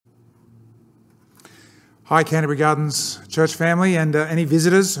Hi Canterbury Gardens church family and any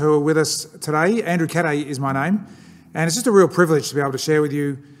visitors who are with us today. Andrew Cadday is my name, and it's just a real privilege to be able to share with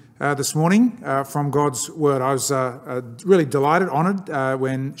you this morning from God's Word. I was really delighted, honoured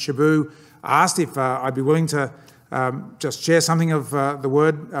when Shabu asked if I'd be willing to just share something of the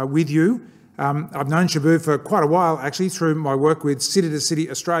Word with you. I've known Shabu for quite a while actually through my work with City to City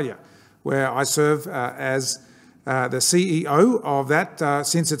Australia, where I serve as the CEO of that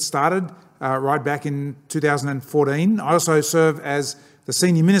since it started. Right back in 2014. I also serve as the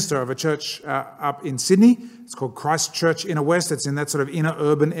senior minister of a church up in Sydney. It's called Christ Church Inner West. It's in that sort of inner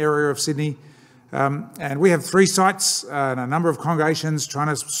urban area of Sydney. And we have 3 sites and a number of congregations trying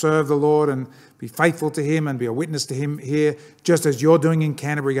to serve the Lord and be faithful to Him and be a witness to Him here, just as you're doing in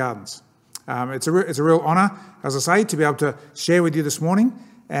Canterbury Gardens. It's a real honour, as I say, to be able to share with you this morning.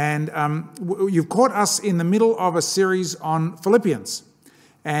 And you've caught us in the middle of a series on Philippians.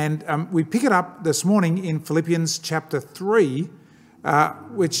 And we pick it up this morning in Philippians chapter 3,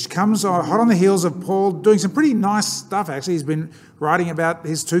 which comes hot on the heels of Paul doing some pretty nice stuff, actually. He's been writing about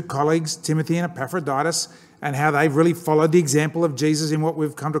his 2 colleagues, Timothy and Epaphroditus, and how they've really followed the example of Jesus in what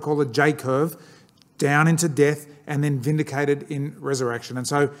we've come to call the J-curve, down into death and then vindicated in resurrection. And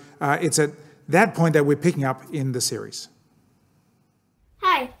so it's at that point that we're picking up in the series.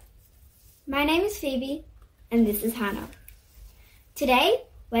 Hi, my name is Phoebe, and this is Hannah. Today,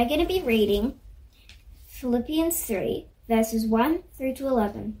 we're going to be reading Philippians 3, verses 1 through to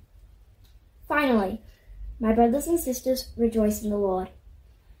 11. Finally, my brothers and sisters, rejoice in the Lord.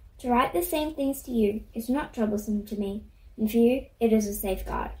 To write the same things to you is not troublesome to me, and for you it is a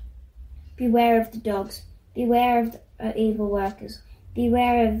safeguard. Beware of the dogs, beware of the evil workers,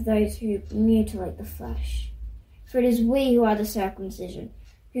 beware of those who mutilate the flesh. For it is we who are the circumcision,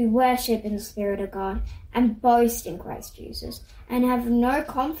 who worship in the Spirit of God, and boast in Christ Jesus, and have no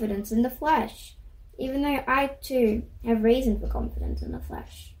confidence in the flesh, even though I too have reason for confidence in the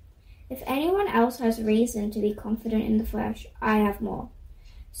flesh. If anyone else has reason to be confident in the flesh, I have more.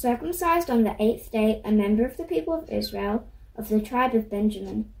 Circumcised on the 8th day, a member of the people of Israel, of the tribe of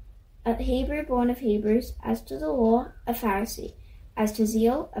Benjamin, a Hebrew born of Hebrews, as to the law, a Pharisee, as to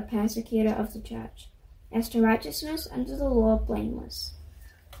zeal, a persecutor of the church, as to righteousness under the law, blameless.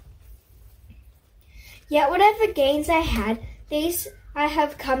 Yet whatever gains I had, these I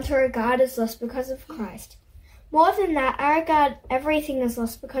have come to regard as loss because of Christ. More than that, I regard everything as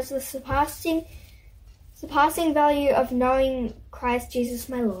loss because of the surpassing value of knowing Christ Jesus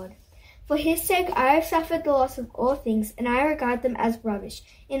my Lord. For his sake I have suffered the loss of all things, and I regard them as rubbish,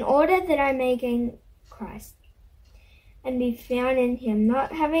 in order that I may gain Christ, and be found in him,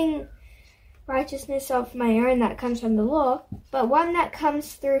 not having righteousness of my own that comes from the law, but one that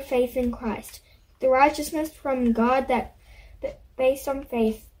comes through faith in Christ, the righteousness from God that based on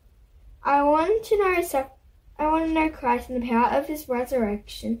faith. I want to know Christ and the power of his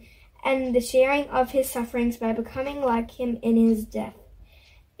resurrection and the sharing of his sufferings by becoming like him in his death,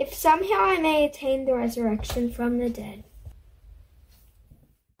 if somehow I may attain the resurrection from the dead.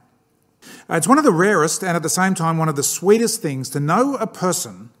 It's one of the rarest and at the same time one of the sweetest things to know a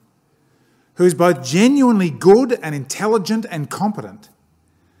person who is both genuinely good and intelligent and competent,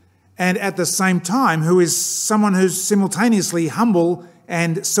 and at the same time who is someone who's simultaneously humble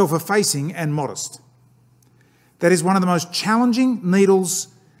and self-effacing and modest. That is one of the most challenging needles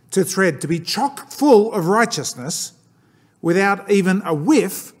to thread, to be chock full of righteousness without even a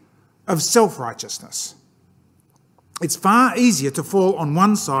whiff of self-righteousness. It's far easier to fall on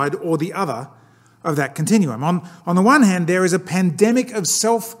one side or the other of that continuum. On the one hand, there is a pandemic of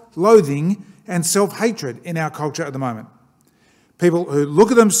self-loathing and self-hatred in our culture at the moment. People who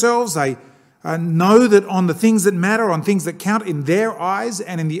look at themselves, they know that on the things that matter, on things that count in their eyes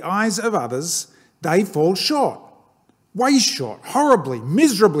and in the eyes of others, they fall short. Way short, horribly,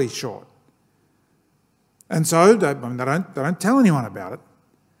 miserably short. And so they don't tell anyone about it,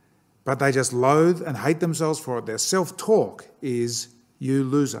 but they just loathe and hate themselves for it. Their self-talk is, you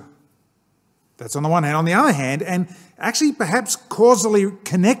loser. That's on the one hand. On the other hand, and actually perhaps causally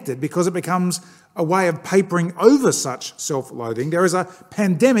connected because it becomes a way of papering over such self-loathing, there is a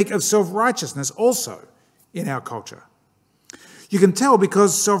pandemic of self-righteousness also in our culture. You can tell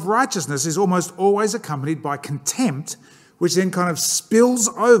because self-righteousness is almost always accompanied by contempt, which then kind of spills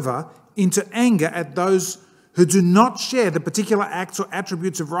over into anger at those who do not share the particular acts or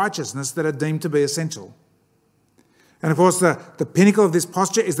attributes of righteousness that are deemed to be essential. And of course, the pinnacle of this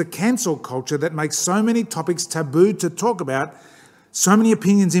posture is the cancel culture that makes so many topics taboo to talk about, so many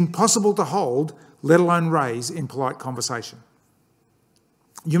opinions impossible to hold, let alone raise in polite conversation.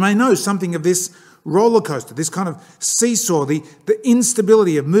 You may know something of this roller coaster, this kind of seesaw, the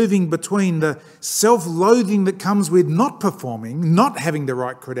instability of moving between the self-loathing that comes with not performing, not having the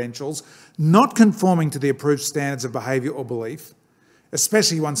right credentials, not conforming to the approved standards of behaviour or belief,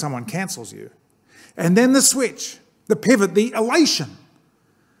 especially when someone cancels you. And then the switch, the pivot, the elation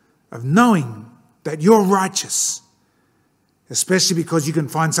of knowing that you're righteous, especially because you can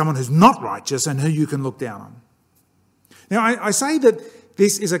find someone who's not righteous and who you can look down on. Now, I say that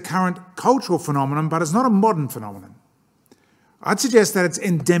this is a current cultural phenomenon, but it's not a modern phenomenon. I'd suggest that it's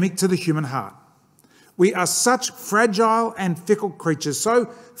endemic to the human heart. We are such fragile and fickle creatures, so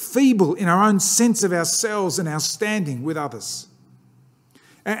feeble in our own sense of ourselves and our standing with others.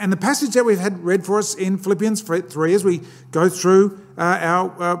 And the passage that we've had read for us in Philippians 3 as we go through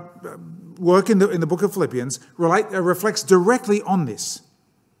our work in the book of Philippians reflects directly on this.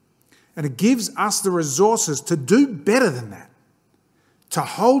 And it gives us the resources to do better than that, to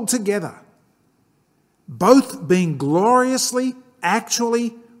hold together, both being gloriously,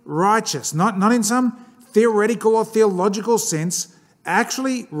 actually righteous, not in some theoretical or theological sense,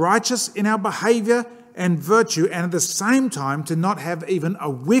 actually righteous in our behaviour and virtue, and at the same time to not have even a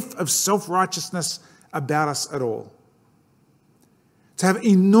whiff of self-righteousness about us at all. To have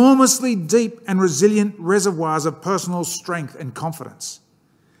enormously deep and resilient reservoirs of personal strength and confidence,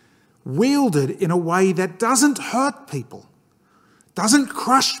 wielded in a way that doesn't hurt people, doesn't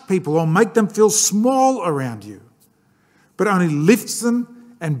crush people or make them feel small around you, but only lifts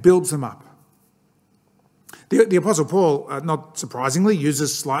them and builds them up. The Apostle Paul, not surprisingly,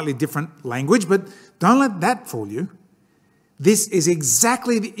 uses slightly different language, but don't let that fool you. This is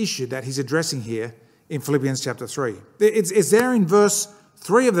exactly the issue that he's addressing here in Philippians chapter 3. It's there in verse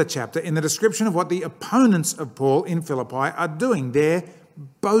 3 of the chapter in the description of what the opponents of Paul in Philippi are doing. They're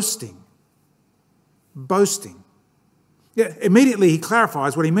boasting. Boasting. Yeah, immediately he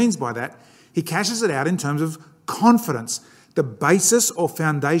clarifies what he means by that. He cashes it out in terms of confidence, the basis or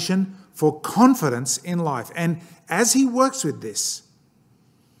foundation for confidence in life. And as he works with this,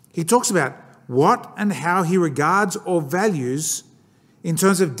 he talks about what and how he regards or values in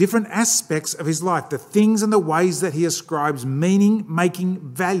terms of different aspects of his life, the things and the ways that he ascribes meaning, making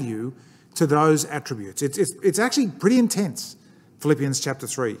value to those attributes. It's actually pretty intense, Philippians chapter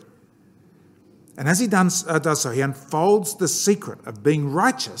 3. And as he does so, he unfolds the secret of being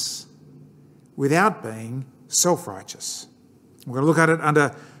righteous without being self-righteous. We're going to look at it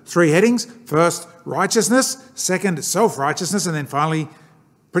under 3 headings. First, righteousness. Second, self-righteousness. And then finally,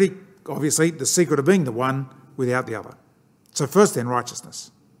 pretty obviously, the secret of being the one without the other. So first then,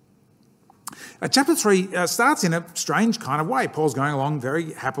 righteousness. Chapter 3 starts in a strange kind of way. Paul's going along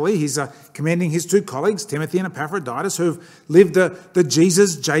very happily. He's commending his 2 colleagues, Timothy and Epaphroditus, who've lived the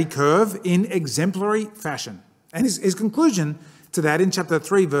Jesus J-curve in exemplary fashion. And his conclusion to that in chapter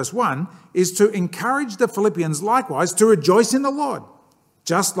 3, verse 1, is to encourage the Philippians likewise to rejoice in the Lord,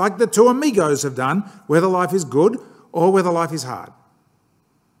 just like the 2 amigos have done, whether life is good or whether life is hard.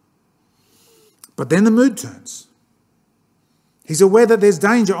 But then the mood turns. He's aware that there's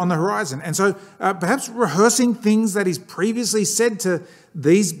danger on the horizon. And so perhaps rehearsing things that he's previously said to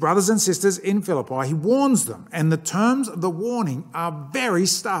these brothers and sisters in Philippi, he warns them. And the terms of the warning are very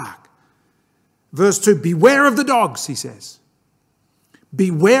stark. Verse 2, beware of the dogs, he says.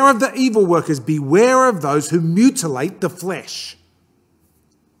 Beware of the evil workers. Beware of those who mutilate the flesh.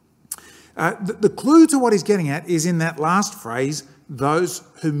 The clue to what he's getting at is in that last phrase, those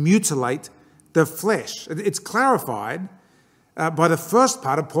who mutilate the flesh. It's clarified by the first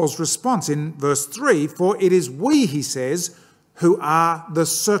part of Paul's response in verse 3, for it is we, he says, who are the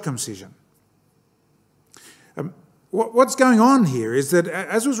circumcision. What's going on here is that,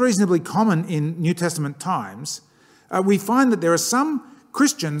 as was reasonably common in New Testament times, we find that there are some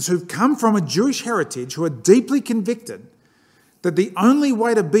Christians who've come from a Jewish heritage who are deeply convicted that the only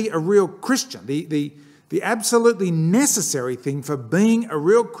way to be a real Christian, the absolutely necessary thing for being a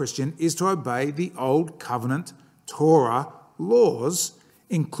real Christian, is to obey the Old Covenant Torah laws,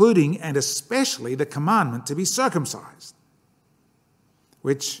 including and especially the commandment to be circumcised,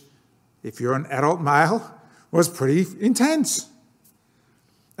 which, if you're an adult male, was pretty intense.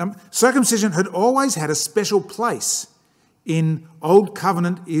 Circumcision had always had a special place in Old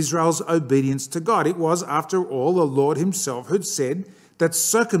Covenant Israel's obedience to God. It was, after all, the Lord himself who'd said that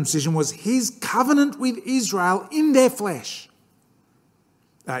circumcision was his covenant with Israel in their flesh.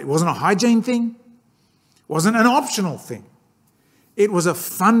 It wasn't a hygiene thing. It wasn't an optional thing. It was a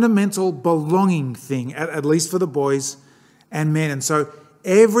fundamental belonging thing, at least for the boys and men. And so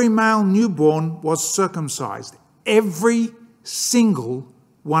every male newborn was circumcised. Every single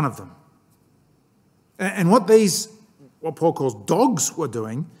one of them. And what Paul calls dogs were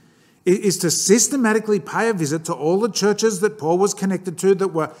doing is to systematically pay a visit to all the churches that Paul was connected to that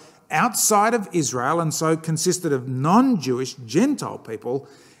were outside of Israel and so consisted of non-Jewish Gentile people,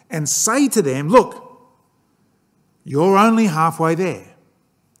 and say to them, look, you're only halfway there.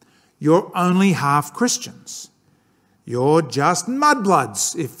 You're only half Christians. You're just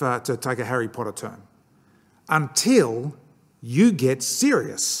mudbloods, if to take a Harry Potter term, until you get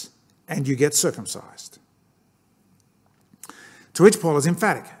serious and you get circumcised. To which Paul is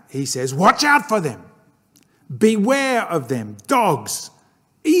emphatic. He says, watch out for them. Beware of them, dogs,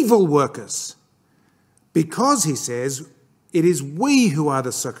 evil workers. Because, he says, it is we who are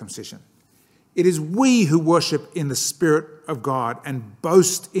the circumcision. It is we who worship in the Spirit of God and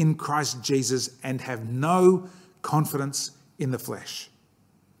boast in Christ Jesus and have no confidence in the flesh.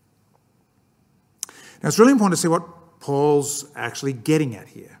 Now, it's really important to see what Paul's actually getting at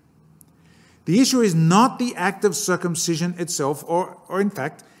here. The issue is not the act of circumcision itself or in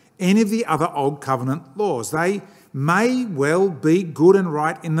fact, any of the other Old Covenant laws. They may well be good and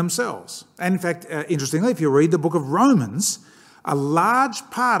right in themselves. And in fact, interestingly, if you read the book of Romans, a large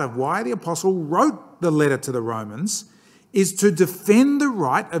part of why the apostle wrote the letter to the Romans is to defend the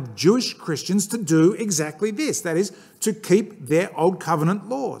right of Jewish Christians to do exactly this, that is, to keep their Old Covenant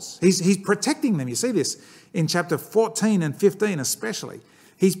laws. He's protecting them. You see this in chapter 14 and 15 especially.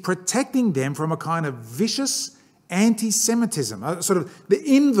 He's protecting them from a kind of vicious anti-Semitism, sort of the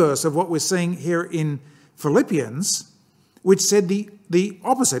inverse of what we're seeing here in Philippians, which said the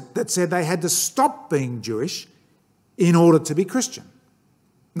opposite, that said they had to stop being Jewish in order to be Christian.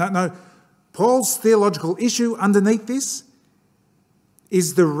 No, Paul's theological issue underneath this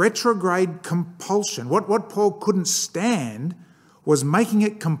is the retrograde compulsion. What Paul couldn't stand was making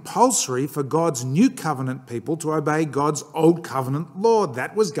it compulsory for God's new covenant people to obey God's old covenant law.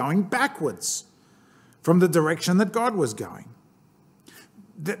 That was going backwards from the direction that God was going.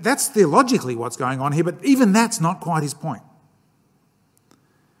 That's theologically what's going on here, but even that's not quite his point.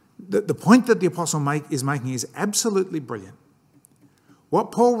 The point that the apostle is making is absolutely brilliant.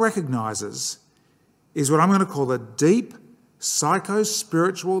 What Paul recognises is what I'm going to call a deep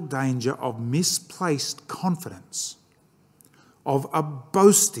psycho-spiritual danger of misplaced confidence, of a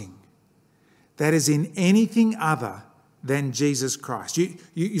boasting that is in anything other than Jesus Christ.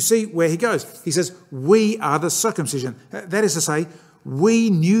 You see where he goes. He says, we are the circumcision. That is to say, we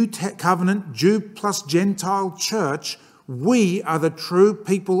New Covenant Jew plus Gentile church, we are the true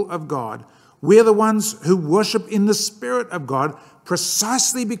people of God. We're the ones who worship in the Spirit of God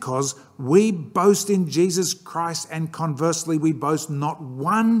precisely because we boast in Jesus Christ, and conversely we boast not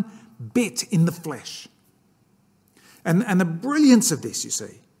one bit in the flesh. And the brilliance of this, you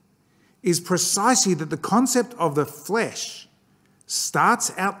see, is precisely that the concept of the flesh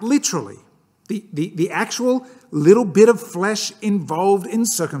starts out literally. The actual little bit of flesh involved in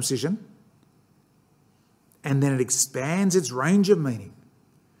circumcision, and then it expands its range of meaning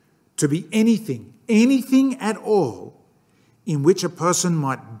to be anything at all in which a person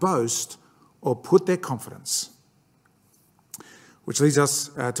might boast or put their confidence. Which leads us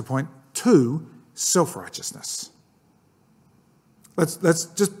to point 2, self-righteousness. Let's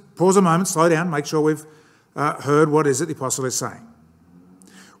just pause a moment, slow down, make sure we've heard what is it the apostle is saying.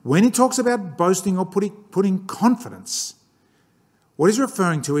 When he talks about boasting or putting confidence, what he's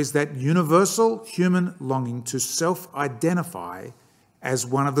referring to is that universal human longing to self-identify as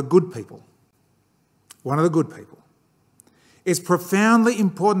one of the good people. One of the good people. It's profoundly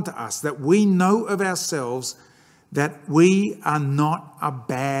important to us that we know of ourselves that we are not a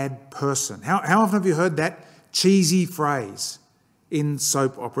bad person. How often have you heard that cheesy phrase in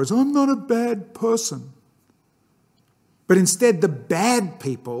soap operas? I'm not a bad person. But instead, the bad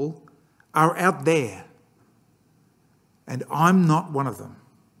people are out there. And I'm not one of them.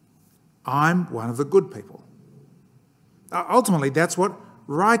 I'm one of the good people. Ultimately, that's what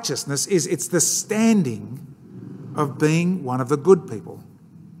righteousness is. It's the standing of being one of the good people.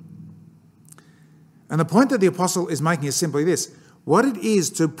 And the point that the apostle is making is simply this. What it is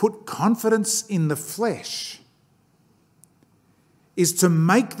to put confidence in the flesh is to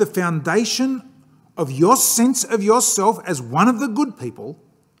make the foundation of your sense of yourself as one of the good people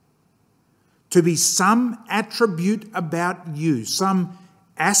to be some attribute about you, some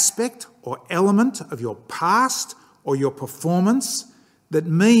aspect or element of your past or your performance that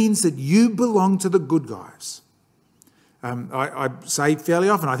means that you belong to the good guys. I say fairly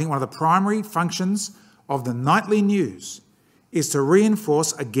often, I think one of the primary functions of the nightly news is to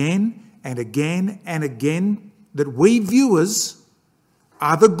reinforce again and again and again that we viewers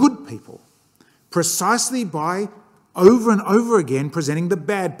are the good people, precisely by over and over again presenting the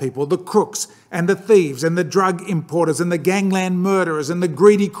bad people, the crooks and the thieves and the drug importers and the gangland murderers and the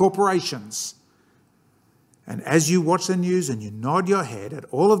greedy corporations. And as you watch the news and you nod your head at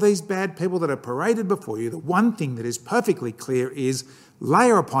all of these bad people that are paraded before you, the one thing that is perfectly clear is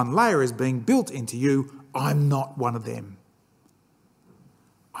layer upon layer is being built into you. I'm not one of them.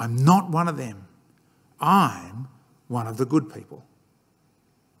 I'm not one of them. I'm one of the good people.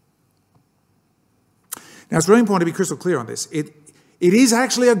 Now, it's really important to be crystal clear on this. It is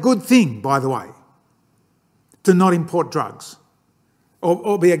actually a good thing, by the way, to not import drugs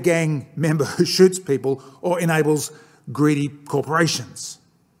or be a gang member who shoots people or enables greedy corporations.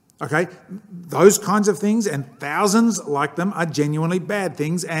 Okay? Those kinds of things and thousands like them are genuinely bad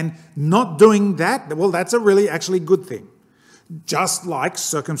things, and not doing that, well, that's a really actually good thing. Just like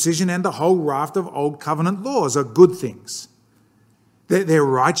circumcision and the whole raft of old covenant laws are good things. They're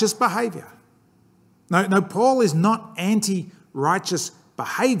righteous behaviour. No, Paul is not anti-righteous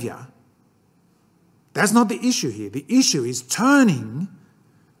behaviour. That's not the issue here. The issue is turning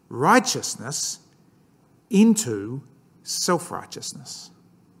righteousness into self-righteousness.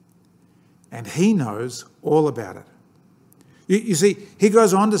 And he knows all about it. You see, he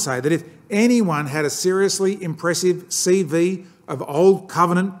goes on to say that if anyone had a seriously impressive CV of old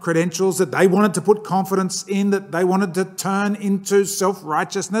covenant credentials that they wanted to put confidence in, that they wanted to turn into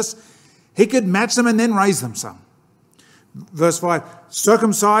self-righteousness, he could match them and then raise them some. Verse 5,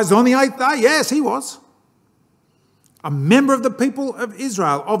 circumcised on the 8th day. Yes, he was. A member of the people of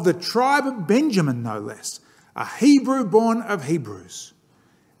Israel, of the tribe of Benjamin, no less. A Hebrew born of Hebrews.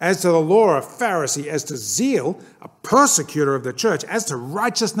 As to the law, a Pharisee. As to zeal, a persecutor of the church. As to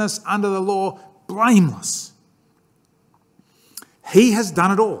righteousness under the law, blameless. He has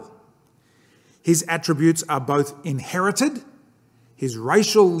done it all. His attributes are both inherited, his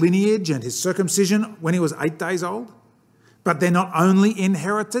racial lineage and his circumcision when he was 8 days old. But they're not only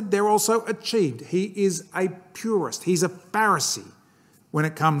inherited, they're also achieved. He is a purist. He's a Pharisee when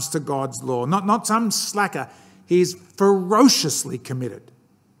it comes to God's law. Not some slacker. He's ferociously committed.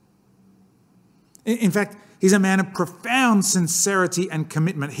 In fact, he's a man of profound sincerity and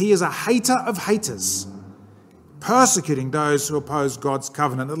commitment. He is a hater of haters, persecuting those who oppose God's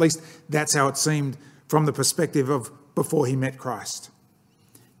covenant. At least that's how it seemed from the perspective of before he met Christ.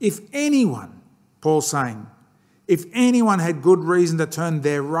 If anyone, Paul's saying, if anyone had good reason to turn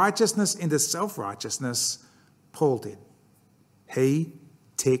their righteousness into self-righteousness, Paul did. He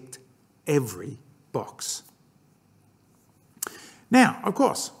ticked every box. Now, of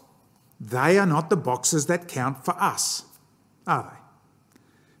course, they are not the boxes that count for us, are they?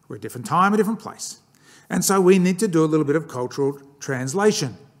 We're a different time, a different place. And so we need to do a little bit of cultural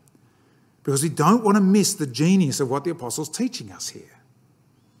translation because we don't want to miss the genius of what the apostle's teaching us here.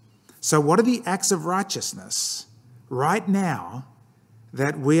 So what are the acts of righteousness right now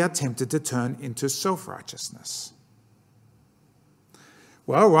that we are tempted to turn into self-righteousness?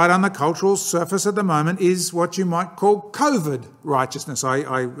 Well, right on the cultural surface at the moment is what you might call COVID righteousness.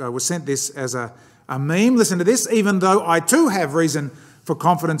 I was sent this as a meme. Listen to this. Even though I too have reason for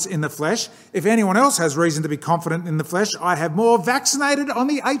confidence in the flesh, if anyone else has reason to be confident in the flesh, I have more. Vaccinated on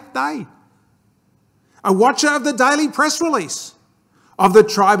the 8th day. A watcher of the daily press release. Of the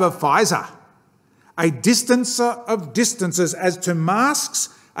tribe of Pfizer. A distancer of distances. As to masks,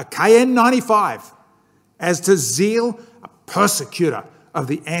 a KN95. As to zeal, a persecutor of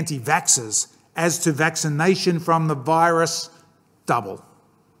the anti-vaxxers. As to vaccination from the virus, double.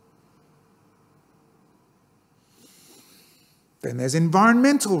 Then there's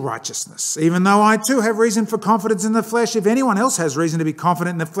environmental righteousness. Even though I too have reason for confidence in the flesh, if anyone else has reason to be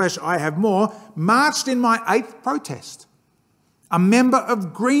confident in the flesh, I have more. Marched in my 8th protest. A member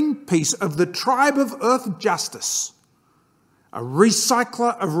of Greenpeace of the tribe of Earth Justice. A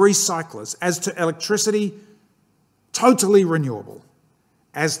recycler of recyclers. As to electricity, totally renewable.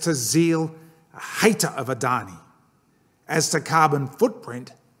 As to zeal, a hater of Adani. As to carbon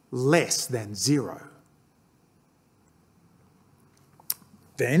footprint, less than zero.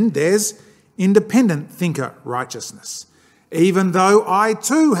 Then there's independent thinker righteousness. Even though I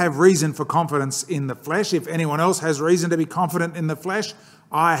too have reason for confidence in the flesh, if anyone else has reason to be confident in the flesh,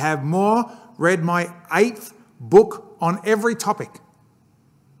 I have more. Read my 8th book on every topic.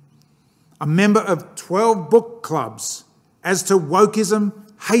 A member of 12 book clubs. As to wokeism,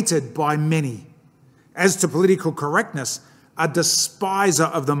 hated by many. As to political correctness, a despiser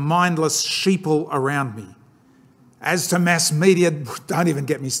of the mindless sheeple around me. As to mass media, don't even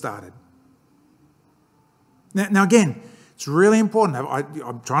get me started. Now again, It's really important.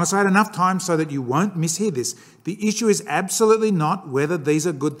 I'm trying to say it enough times so that you won't mishear this. The issue is absolutely not whether these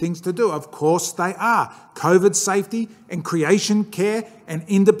are good things to do. Of course they are. COVID safety and creation care and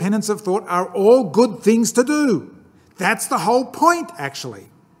independence of thought are all good things to do. That's the whole point,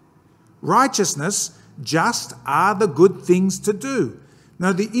 actually. Righteousness just are the good things to do.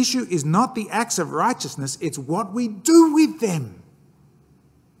 No, the issue is not the acts of righteousness, it's what we do with them.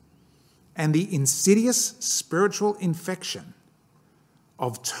 And the insidious spiritual infection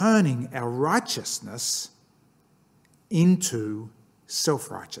of turning our righteousness into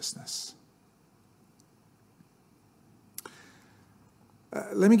self-righteousness.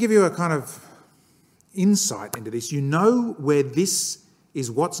 Let me give you a kind of insight into this. You know where this is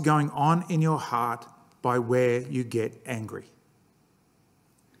what's going on in your heart by where you get angry.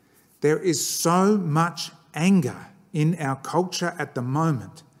 There is so much anger in our culture at the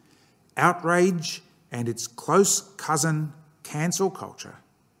moment. Outrage and its close cousin, cancel culture.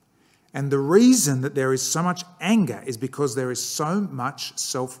 And the reason that there is so much anger is because there is so much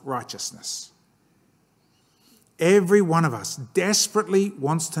self-righteousness. Every one of us desperately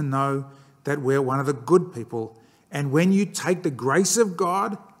wants to know that we're one of the good people. And when you take the grace of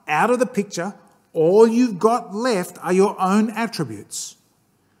God out of the picture, all you've got left are your own attributes.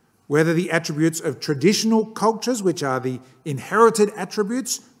 Whether the attributes of traditional cultures, which are the inherited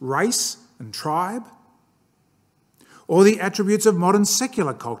attributes, race and tribe, or the attributes of modern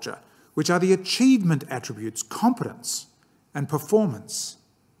secular culture, which are the achievement attributes, competence and performance.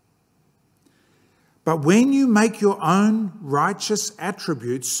 But when you make your own righteous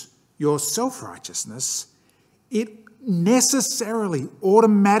attributes your self-righteousness, it necessarily,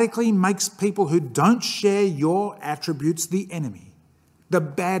 automatically makes people who don't share your attributes the enemy. The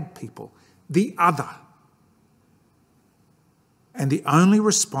bad people, the other. And the only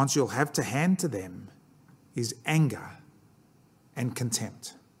response you'll have to hand to them is anger and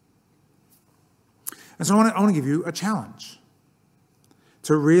contempt. And so I want to give you a challenge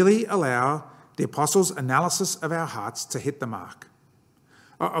to really allow the Apostles' analysis of our hearts to hit the mark.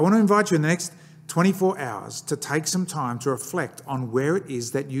 I want to invite you in the next 24 hours to take some time to reflect on where it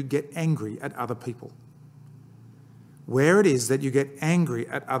is that you get angry at other people. Where it is that you get angry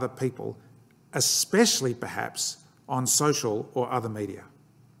at other people, especially perhaps on social or other media.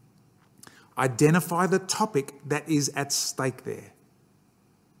 Identify the topic that is at stake there.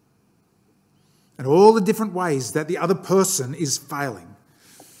 And all the different ways that the other person is failing.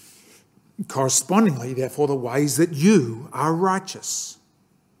 Correspondingly, therefore, the ways that you are righteous.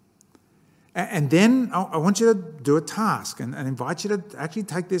 And then I want you to do a task and invite you to actually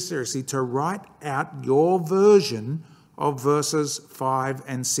take this seriously, to write out your version of verses 5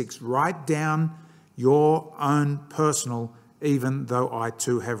 and 6. Write down your own personal, even though I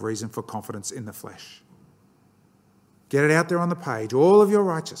too have reason for confidence in the flesh. Get it out there on the page, all of your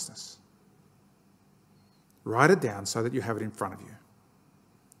righteousness. Write it down so that you have it in front of you.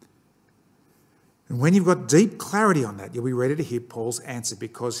 And when you've got deep clarity on that, you'll be ready to hear Paul's answer,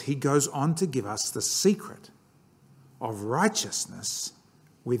 because he goes on to give us the secret of righteousness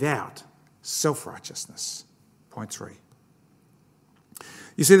without self-righteousness. Point 3.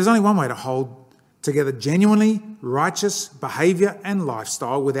 You see, there's only one way to hold together genuinely righteous behaviour and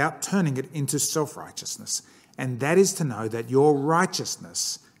lifestyle without turning it into self-righteousness, and that is to know that your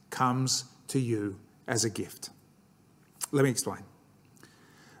righteousness comes to you as a gift. Let me explain.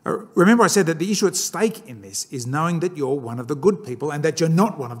 Remember I said that the issue at stake in this is knowing that you're one of the good people and that you're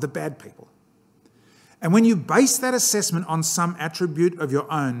not one of the bad people. And when you base that assessment on some attribute of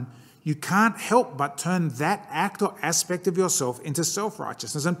your own, you can't help but turn that act or aspect of yourself into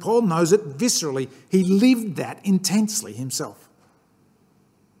self-righteousness. And Paul knows it viscerally. He lived that intensely himself.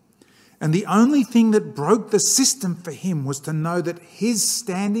 And the only thing that broke the system for him was to know that his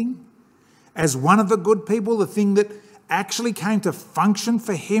standing as one of the good people, the thing that actually came to function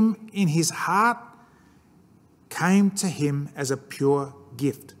for him in his heart, came to him as a pure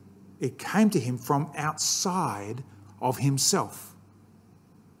gift. It came to him from outside of himself.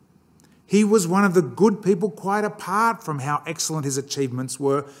 He was one of the good people quite apart from how excellent his achievements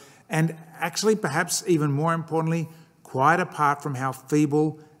were, and actually perhaps even more importantly, quite apart from how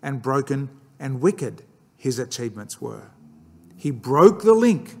feeble and broken and wicked his achievements were. He broke the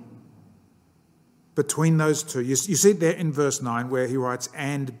link between those two. You see it there in verse 9 where he writes,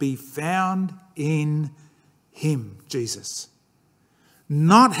 "And be found in him," Jesus.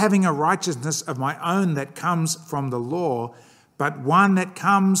 Not having a righteousness of my own that comes from the law, but one that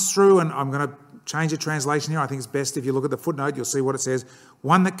comes through, and I'm going to change the translation here. I think it's best if you look at the footnote, you'll see what it says.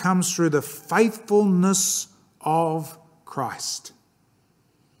 One that comes through the faithfulness of Christ.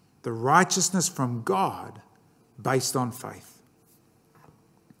 The righteousness from God based on faith.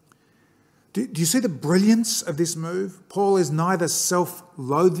 Do you see the brilliance of this move? Paul is neither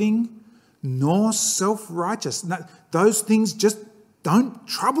self-loathing nor self-righteous. No, those things just don't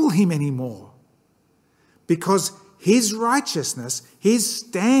trouble him anymore, because his righteousness, his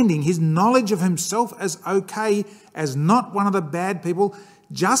standing, his knowledge of himself as okay, as not one of the bad people,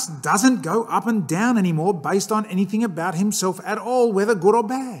 just doesn't go up and down anymore based on anything about himself at all, whether good or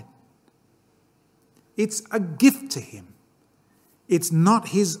bad. It's a gift to him. It's not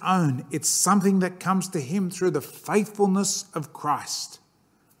his own. It's something that comes to him through the faithfulness of Christ.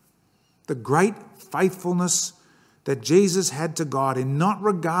 The great faithfulness that Jesus had to God in not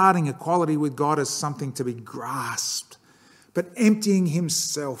regarding equality with God as something to be grasped, but emptying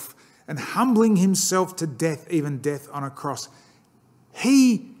himself and humbling himself to death, even death on a cross.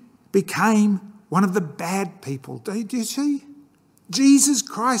 He became one of the bad people. Do you see? Jesus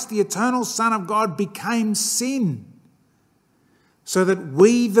Christ, the eternal Son of God, became sin, so that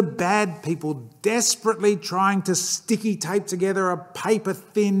we, the bad people, desperately trying to sticky tape together a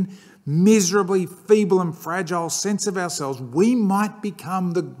paper-thin, miserably feeble and fragile sense of ourselves, we might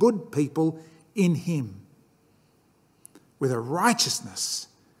become the good people in him, with a righteousness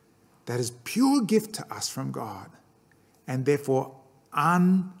that is pure gift to us from God, and therefore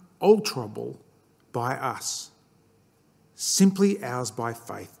unalterable by us, simply ours by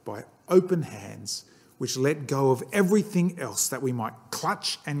faith, by open hands, which let go of everything else that we might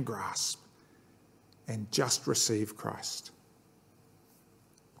clutch and grasp and just receive Christ.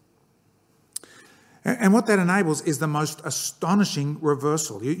 And what that enables is the most astonishing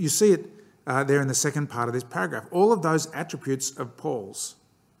reversal. You see it there in the second part of this paragraph. All of those attributes of Paul's,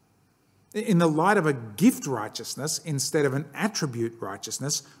 in the light of a gift righteousness instead of an attribute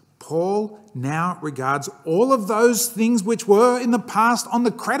righteousness, Paul now regards all of those things which were in the past on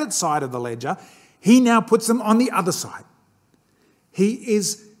the credit side of the ledger. He now puts them on the other side. He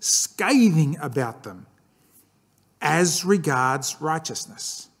is scathing about them as regards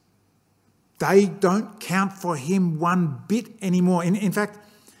righteousness. They don't count for him one bit anymore. In fact,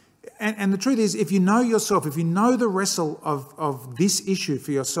 and the truth is, if you know yourself, if you know the wrestle of this issue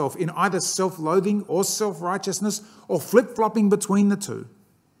for yourself in either self-loathing or self-righteousness or flip-flopping between the two,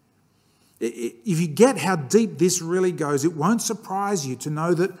 if you get how deep this really goes, it won't surprise you to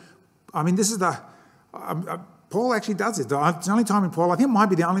know that, this is Paul actually does it. It's the only time in Paul, I think it might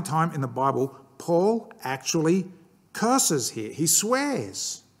be the only time in the Bible, Paul actually curses here. He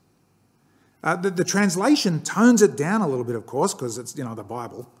swears. The translation tones it down a little bit, of course, because it's, the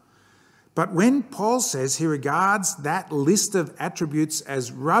Bible. But when Paul says he regards that list of attributes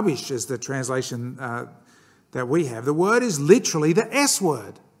as rubbish, as the translation that we have, the word is literally the S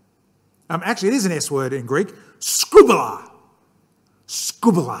word. Actually, it is an S word in Greek, skubala.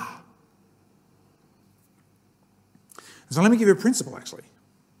 Skubala. So let me give you a principle, actually.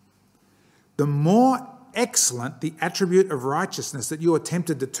 The more excellent the attribute of righteousness that you are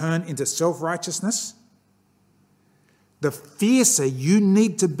tempted to turn into self-righteousness, the fiercer you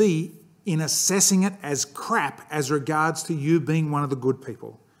need to be in assessing it as crap as regards to you being one of the good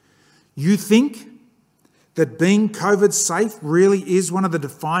people. You think that being COVID safe really is one of the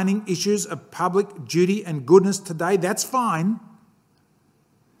defining issues of public duty and goodness today? That's fine.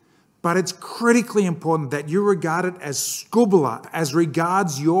 But it's critically important that you regard it as skubala, as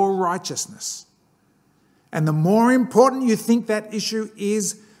regards your righteousness. And the more important you think that issue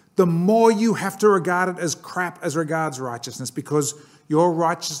is, the more you have to regard it as crap as regards righteousness, because your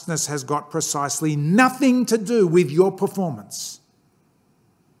righteousness has got precisely nothing to do with your performance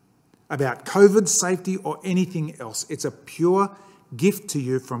about COVID safety or anything else. It's a pure gift to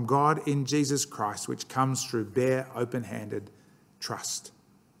you from God in Jesus Christ, which comes through bare, open-handed trust.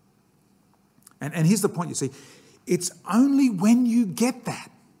 And here's the point, you see. It's only when you get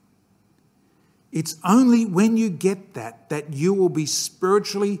that, that you will be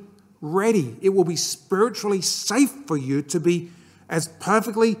spiritually ready. It will be spiritually safe for you to be as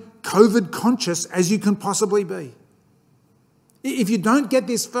perfectly COVID conscious as you can possibly be. If you don't get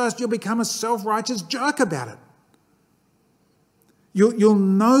this first, you'll become a self-righteous jerk about it. You'll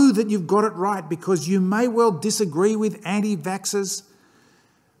know that you've got it right, because you may well disagree with anti-vaxxers,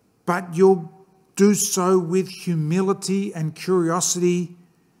 but you'll do so with humility and curiosity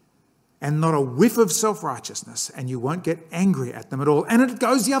and not a whiff of self-righteousness, and you won't get angry at them at all. And it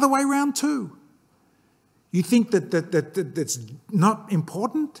goes the other way around too. You think that it's not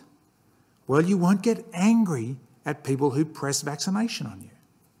important? Well, you won't get angry at people who press vaccination on you.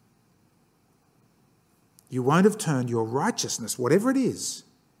 You won't have turned your righteousness, whatever it is,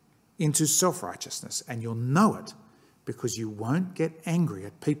 into self-righteousness, and you'll know it because you won't get angry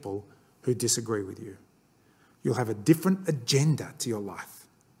at people who disagree with you. You'll have a different agenda to your life,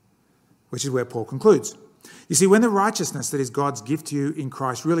 which is where Paul concludes. You see, when the righteousness that is God's gift to you in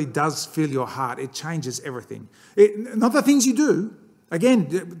Christ really does fill your heart, it changes everything. Not the things you do.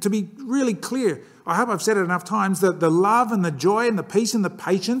 Again, to be really clear, I hope I've said it enough times, that the love and the joy and the peace and the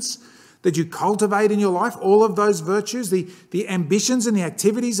patience that you cultivate in your life, all of those virtues, the ambitions and the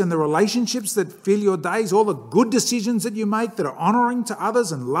activities and the relationships that fill your days, all the good decisions that you make that are honouring to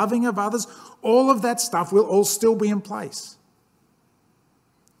others and loving of others, all of that stuff will all still be in place.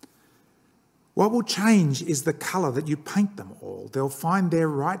 What will change is the colour that you paint them all. They'll find their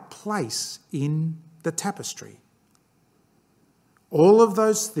right place in the tapestry. All of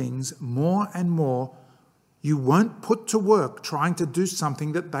those things, more and more, you won't put to work trying to do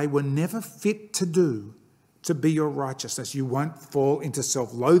something that they were never fit to do to be your righteousness. You won't fall into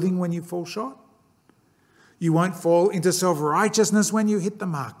self-loathing when you fall short. You won't fall into self-righteousness when you hit the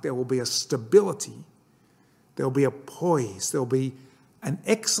mark. There will be a stability. There will be a poise. There will be an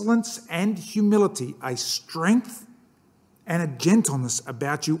excellence and humility, a strength and a gentleness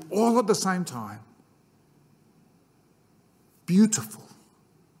about you all at the same time. Beautiful,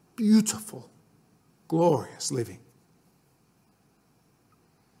 beautiful, glorious living.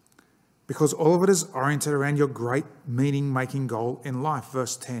 Because all of it is oriented around your great meaning-making goal in life.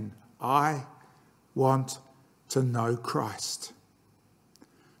 Verse 10, I want to know Christ.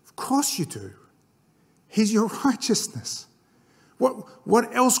 Of course you do. He's your righteousness.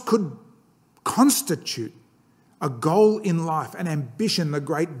 What else could constitute a goal in life, an ambition, the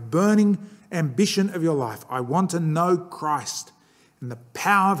great burning ambition of your life? I want to know Christ and the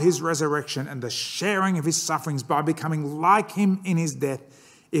power of his resurrection and the sharing of his sufferings by becoming like him in his death,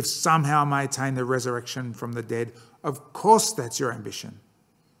 if somehow I may attain the resurrection from the dead. Of course that's your ambition.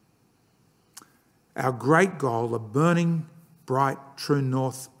 Our great goal, the burning, bright, true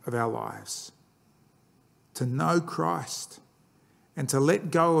north of our lives. To know Christ and to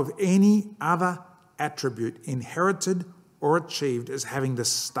let go of any other attribute inherited or achieved as having the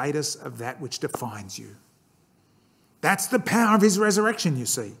status of that which defines you. That's the power of his resurrection, you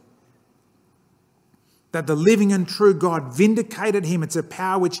see. That the living and true God vindicated him. It's a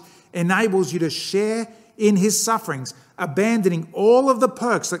power which enables you to share in his sufferings, abandoning all of the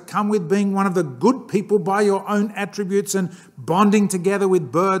perks that come with being one of the good people by your own attributes and bonding together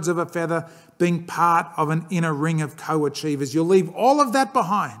with birds of a feather, being part of an inner ring of co-achievers. You'll leave all of that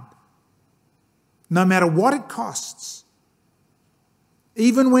behind, no matter what it costs,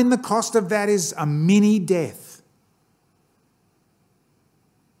 even when the cost of that is a mini death,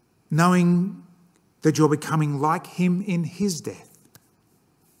 knowing that you're becoming like him in his death,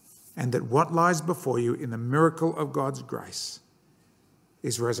 and that what lies before you in the miracle of God's grace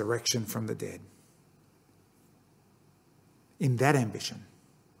is resurrection from the dead. In that ambition,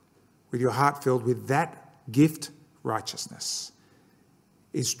 with your heart filled with that gift, righteousness,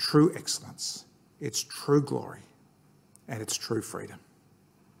 is true excellence, it's true glory, and it's true freedom.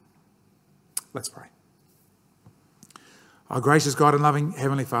 Let's pray. Our gracious God and loving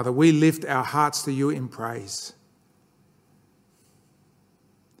Heavenly Father, we lift our hearts to you in praise.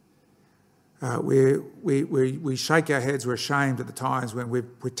 We shake our heads, we're ashamed at the times when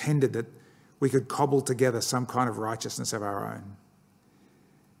we've pretended that we could cobble together some kind of righteousness of our own.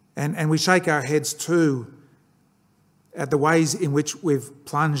 And we shake our heads too at the ways in which we've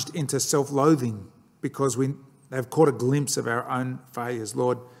plunged into self-loathing because they've caught a glimpse of our own failures.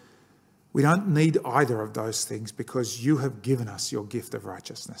 Lord, we don't need either of those things because you have given us your gift of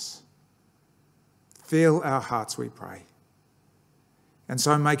righteousness. Fill our hearts, we pray. And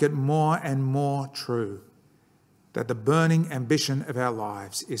so make it more and more true that the burning ambition of our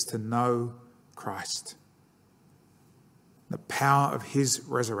lives is to know Christ, the power of his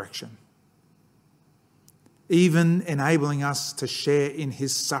resurrection, even enabling us to share in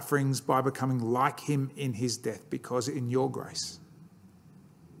his sufferings by becoming like him in his death, because in your grace,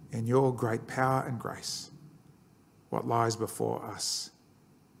 in your great power and grace, what lies before us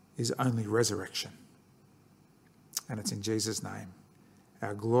is only resurrection. And it's in Jesus' name,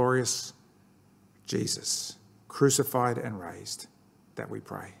 our glorious Jesus, crucified and raised, that we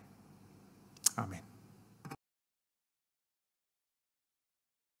pray. Amen.